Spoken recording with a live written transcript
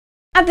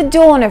At the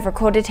dawn of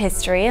recorded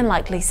history, and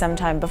likely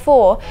sometime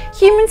before,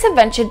 humans have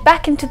ventured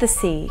back into the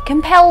sea,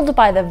 compelled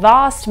by the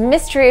vast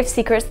mystery of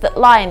secrets that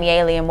lie in the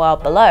alien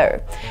world below.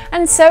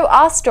 And so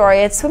our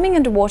story of swimming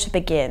underwater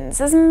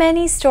begins, as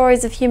many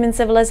stories of human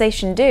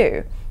civilization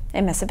do,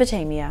 in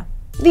Mesopotamia.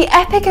 The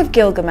Epic of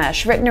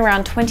Gilgamesh, written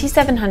around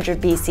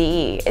 2700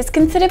 BCE, is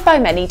considered by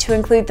many to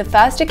include the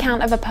first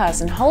account of a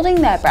person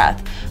holding their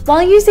breath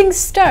while using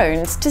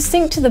stones to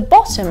sink to the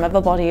bottom of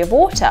a body of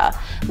water,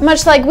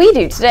 much like we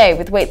do today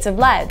with weights of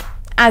lead.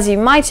 As you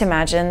might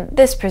imagine,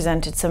 this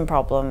presented some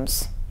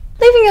problems.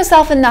 Leaving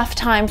yourself enough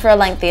time for a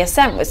lengthy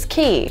ascent was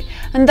key,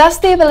 and thus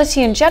the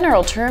ability in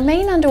general to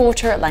remain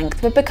underwater at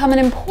length would become an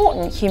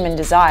important human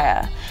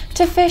desire,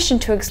 to fish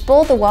and to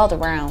explore the world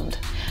around.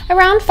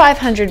 Around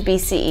 500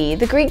 BCE,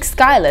 the Greek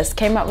Skylus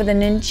came up with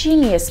an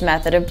ingenious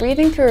method of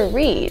breathing through a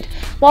reed,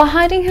 while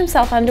hiding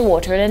himself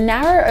underwater in a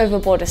narrow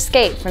overboard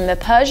escape from the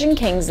Persian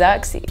king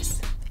Xerxes.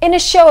 In a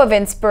show of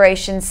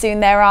inspiration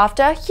soon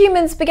thereafter,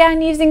 humans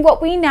began using what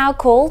we now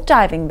call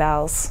diving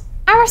bells.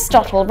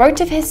 Aristotle wrote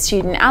of his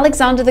student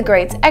Alexander the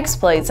Great's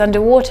exploits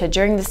underwater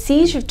during the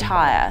siege of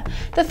Tyre,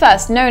 the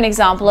first known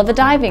example of a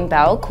diving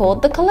bell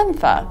called the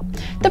Kalympha.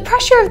 The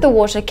pressure of the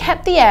water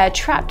kept the air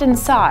trapped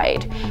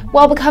inside,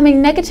 while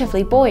becoming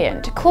negatively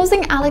buoyant,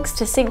 causing Alex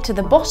to sink to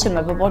the bottom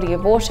of a body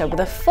of water with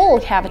a full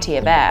cavity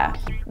of air.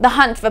 The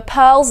hunt for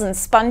pearls and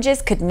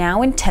sponges could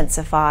now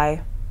intensify.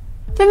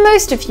 For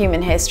most of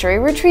human history,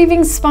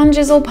 retrieving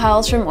sponges or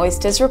pearls from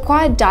oysters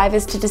required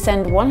divers to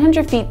descend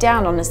 100 feet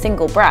down on a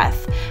single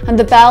breath, and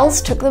the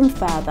bells took them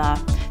further.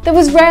 There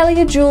was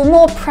rarely a jewel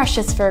more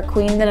precious for a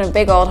queen than a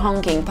big old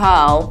honking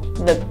pearl,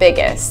 the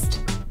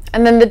biggest.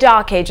 And then the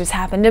Dark Ages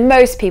happened and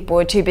most people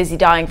were too busy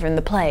dying from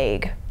the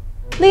plague.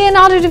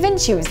 Leonardo da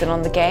Vinci was in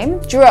on the game,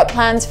 drew up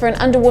plans for an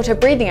underwater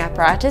breathing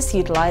apparatus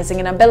utilizing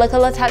an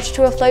umbilical attached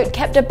to a float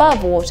kept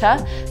above water,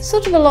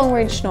 sort of a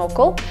long-range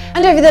snorkel,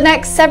 and over the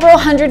next several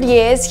hundred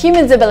years,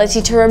 humans'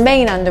 ability to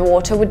remain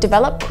underwater would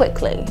develop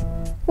quickly.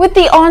 With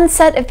the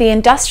onset of the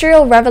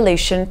Industrial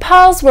Revolution,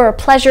 pearls were a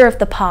pleasure of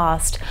the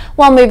past,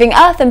 while moving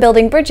earth and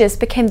building bridges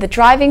became the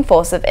driving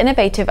force of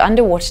innovative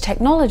underwater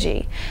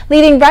technology,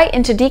 leading right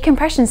into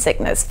decompression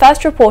sickness,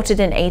 first reported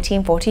in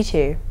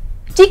 1842.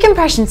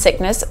 Decompression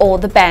sickness, or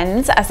the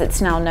bends as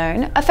it's now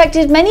known,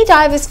 affected many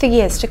divers for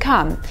years to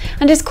come,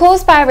 and is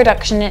caused by a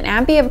reduction in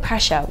ambient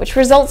pressure which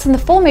results in the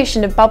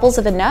formation of bubbles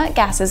of inert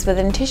gases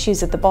within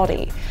tissues of the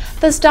body.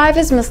 Thus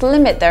divers must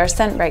limit their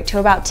ascent rate to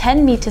about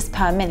 10 meters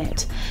per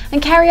minute,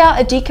 and carry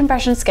out a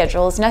decompression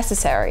schedule as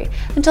necessary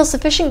until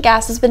sufficient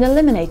gas has been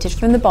eliminated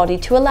from the body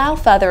to allow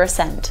further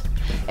ascent.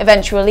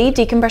 Eventually,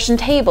 decompression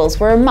tables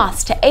were a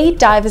must to aid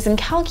divers in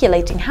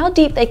calculating how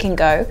deep they can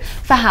go,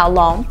 for how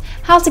long,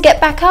 how to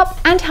get back up,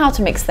 and how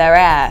to mix their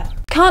air.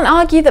 Can't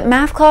argue that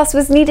math class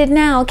was needed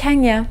now,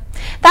 can ya?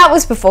 That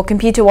was before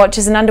computer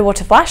watches and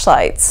underwater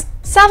flashlights.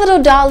 Salvador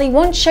Dali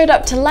once showed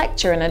up to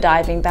lecture in a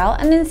diving bell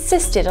and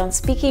insisted on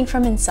speaking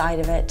from inside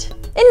of it.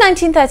 In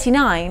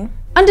 1939,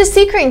 under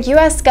secret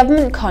US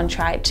government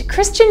contract,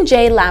 Christian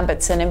J.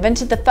 Lambertson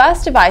invented the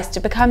first device to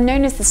become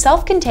known as the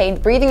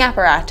self-contained breathing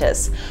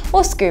apparatus,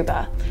 or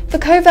SCUBA, for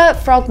covert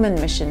frogman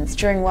missions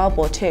during World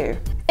War II.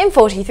 In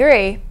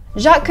 1943,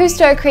 Jacques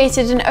Cousteau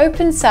created an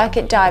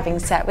open-circuit diving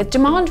set with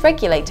demand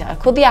regulator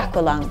called the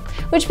Aqualung,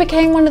 which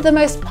became one of the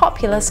most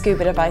popular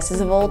scuba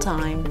devices of all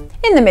time.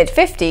 In the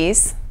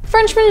mid-50s,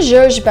 Frenchman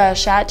Georges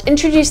Berchat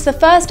introduced the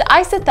first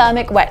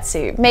isothermic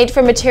wetsuit made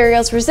from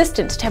materials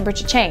resistant to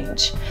temperature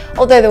change.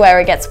 Although the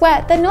wearer gets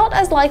wet, they're not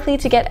as likely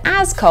to get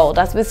as cold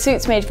as with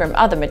suits made from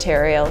other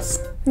materials.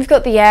 We've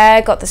got the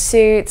air, got the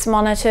suits,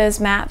 monitors,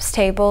 maps,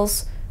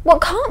 tables.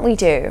 What can't we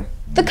do?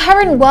 The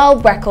current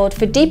world record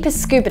for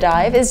deepest scuba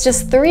dive is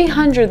just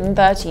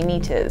 330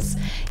 meters,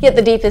 yet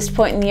the deepest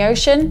point in the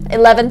ocean,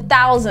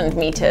 11,000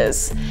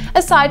 meters.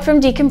 Aside from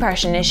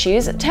decompression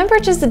issues,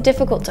 temperatures are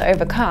difficult to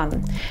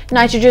overcome.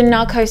 Nitrogen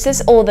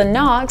narcosis, or the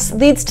NARCs,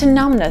 leads to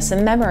numbness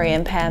and memory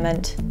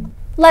impairment.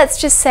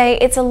 Let's just say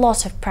it's a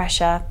lot of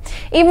pressure.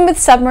 Even with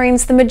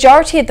submarines, the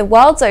majority of the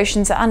world's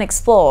oceans are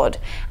unexplored,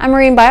 and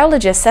marine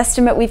biologists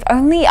estimate we've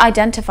only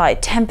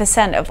identified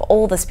 10% of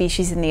all the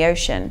species in the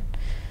ocean.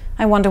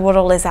 I wonder what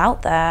all is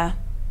out there.